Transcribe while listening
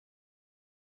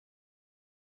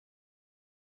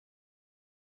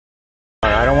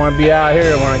want to be out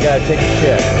here when I gotta take a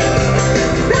shit.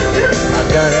 I've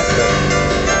done it, but...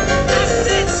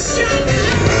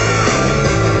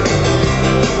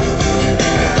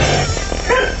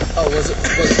 Oh, was it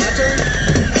my turn?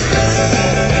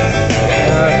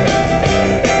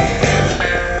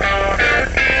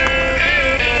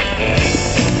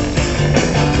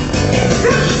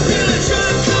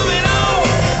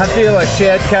 I feel a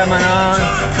shit coming on.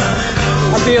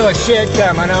 I feel a shit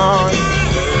coming on.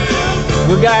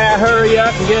 We gotta hurry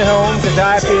up and get home because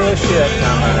I feel a shit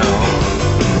coming on.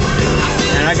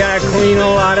 And I gotta clean a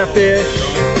lot of fish.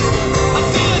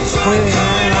 Clean it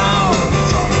on.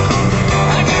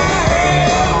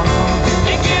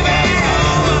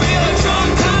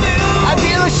 I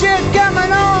feel a shit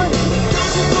coming on.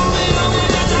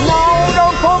 No,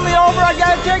 don't pull me over. I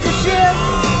gotta take a shit.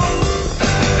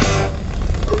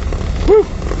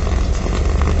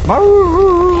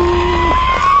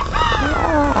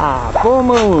 Ah, full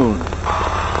moon.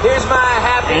 Here's my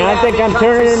happy. And I think I'm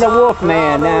turning into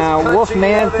Wolfman now.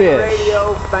 Wolfman fish.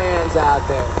 Radio fans out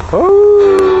there.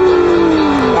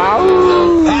 Ooh.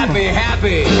 Wow. Happy.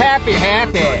 Happy.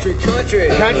 Country.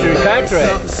 Country.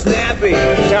 Something snappy.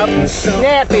 Something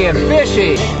snappy and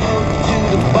fishy.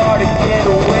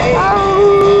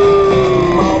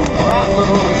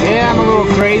 Yeah, I'm a little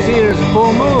crazy. There's a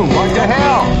full moon. What the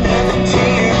hell?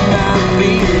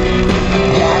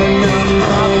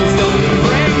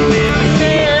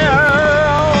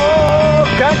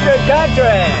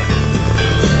 Country.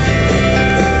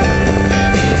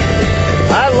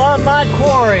 I love my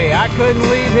quarry. I couldn't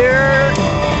leave here.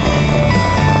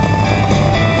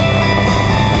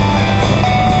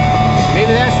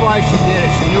 Maybe that's why she did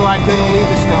it. She knew I couldn't leave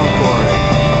the stone quarry.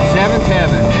 Seventh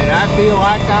heaven, and I feel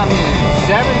like I'm in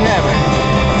seventh heaven.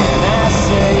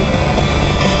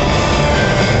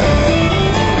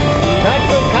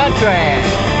 Country.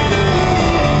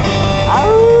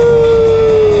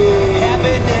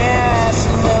 Happiness,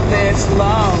 love that's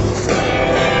lost.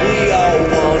 We all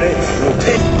want it.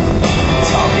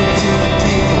 Talking to the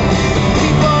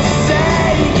people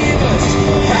say, give us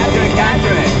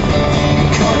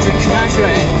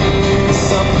country.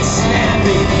 Something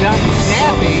snappy.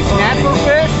 Snapper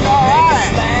fish?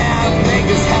 Alright. Make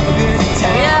us have a good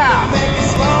time. Yeah. Make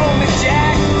us roll the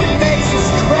jack. It makes us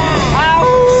cry.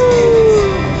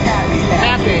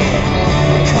 Happy.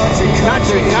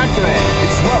 Country.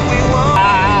 It's what we want.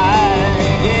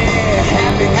 Yeah,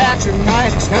 happy country.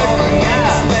 Nice country,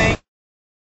 yeah.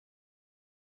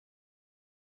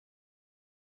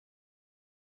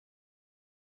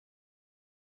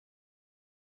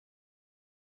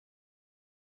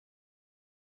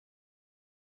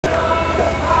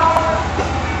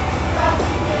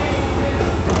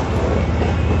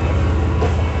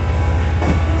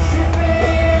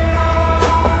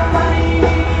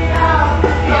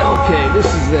 Okay, this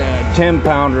is the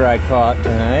 10-pounder I caught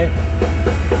tonight.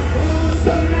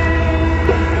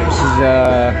 This is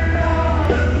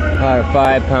about a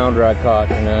 5-pounder I caught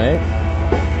tonight.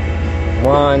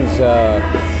 Juan's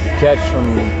catch from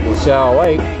LaSalle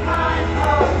Lake,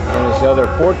 and this other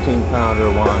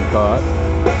 14-pounder Juan caught.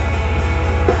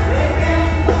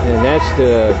 And that's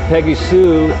the Peggy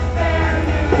Sue.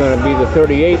 It's going to be the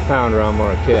 38-pounder I'm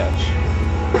going to catch.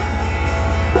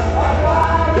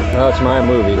 Well, it's my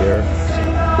movie here.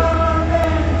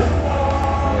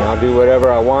 And I'll do whatever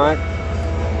I want.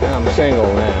 I'm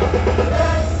single now.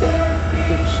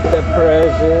 The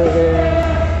president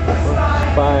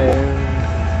spying.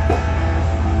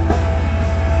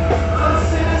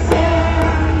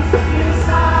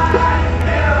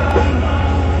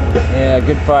 Yeah,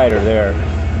 good fighter there.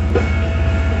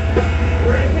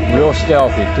 Real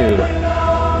stealthy too.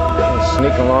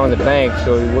 Sneak along the bank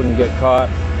so he wouldn't get caught.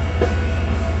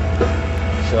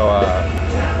 So,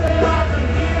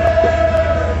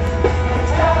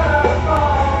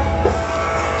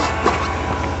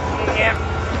 yeah.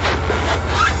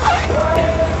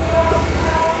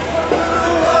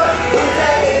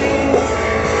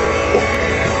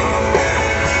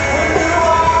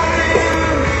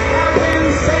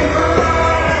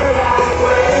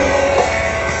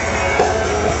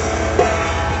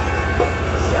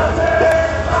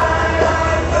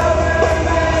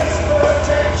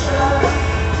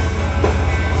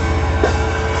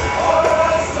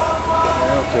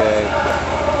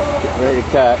 Ready to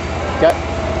cut.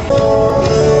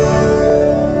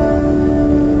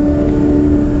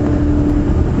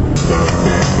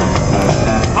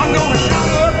 I'm gonna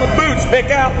shine up my boots,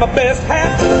 pick out my best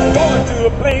hat. Going to a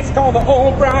place called the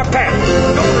Old Briar Patch.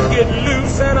 Gonna get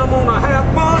loose and I'm gonna have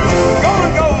fun.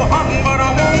 Gonna go hunting, but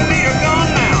I won't need a gun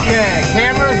now. Okay,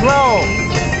 cameras roll.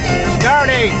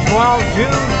 Starting. Thursday,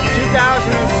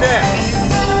 12/2/2006.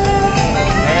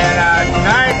 And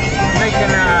tonight,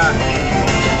 making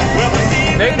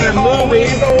a movie.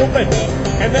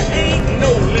 And there ain't no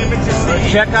limit to We'll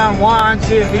check on Juan,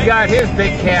 see if he got his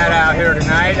big cat out here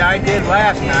tonight. I did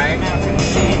last night.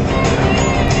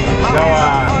 So,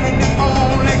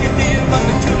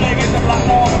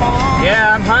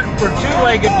 yeah, I'm hunting for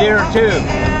two-legged deer too.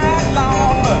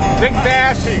 Big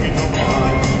bass,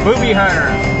 booby hunter.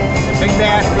 Big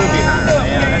bass, booby hunter.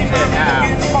 Yeah, that's it now.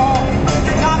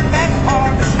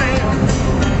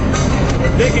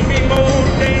 They can be more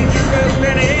dangerous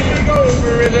than a big old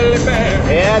grizzly bear.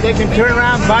 Yeah, they can turn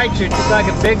around and bite you just like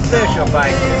a big fish will bite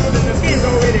you. The skin's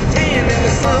already tan in the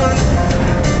sun.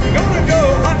 Gonna go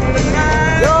hunting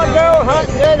tonight. Gonna go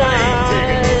hunting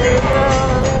tonight.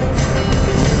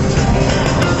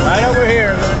 Right over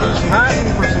here, gonna do some hunting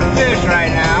for some fish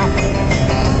right now.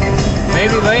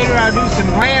 Maybe later I'll do some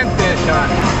land fish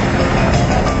hunting.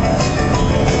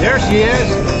 There she is.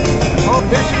 Oh,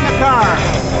 fish in the car.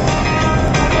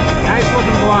 Nice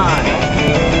looking blonde.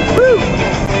 Woo!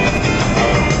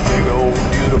 Big old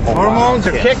beautiful Hormones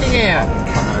are kicking in.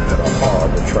 Kind of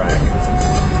hard to track.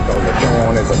 Cause the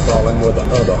Juan is a-crawling with the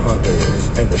other hunters,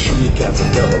 and the she-cats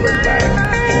are doubling back.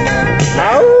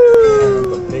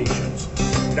 Oh! The patience.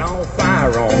 Don't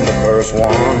fire on the first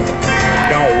one.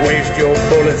 Don't waste your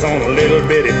bullets on a little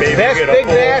bitty baby. Best Get a big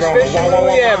bass full-grown fishing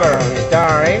movie ever.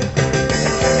 Starring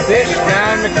Fish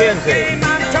John McKenzie.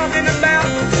 I'm talking about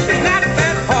is not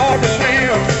that hard to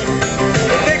swim.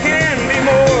 But they can be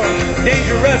more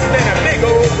dangerous than a big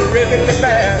old grizzly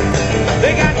bear.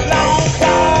 They got long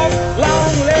claws,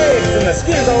 long legs, and the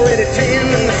skin's already tan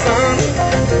in the sun.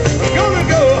 I'm gonna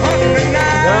go hunting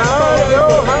tonight. Gonna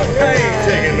go hunting I ain't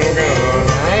taking no gun.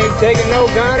 I ain't taking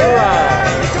no gun to ride.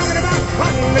 I'm talking about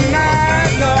hunting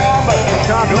tonight, no, but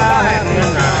Talk about hunting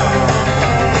tonight.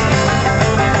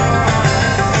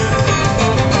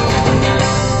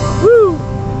 Woo!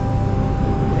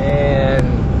 And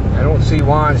I don't see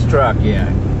Juan's truck yet.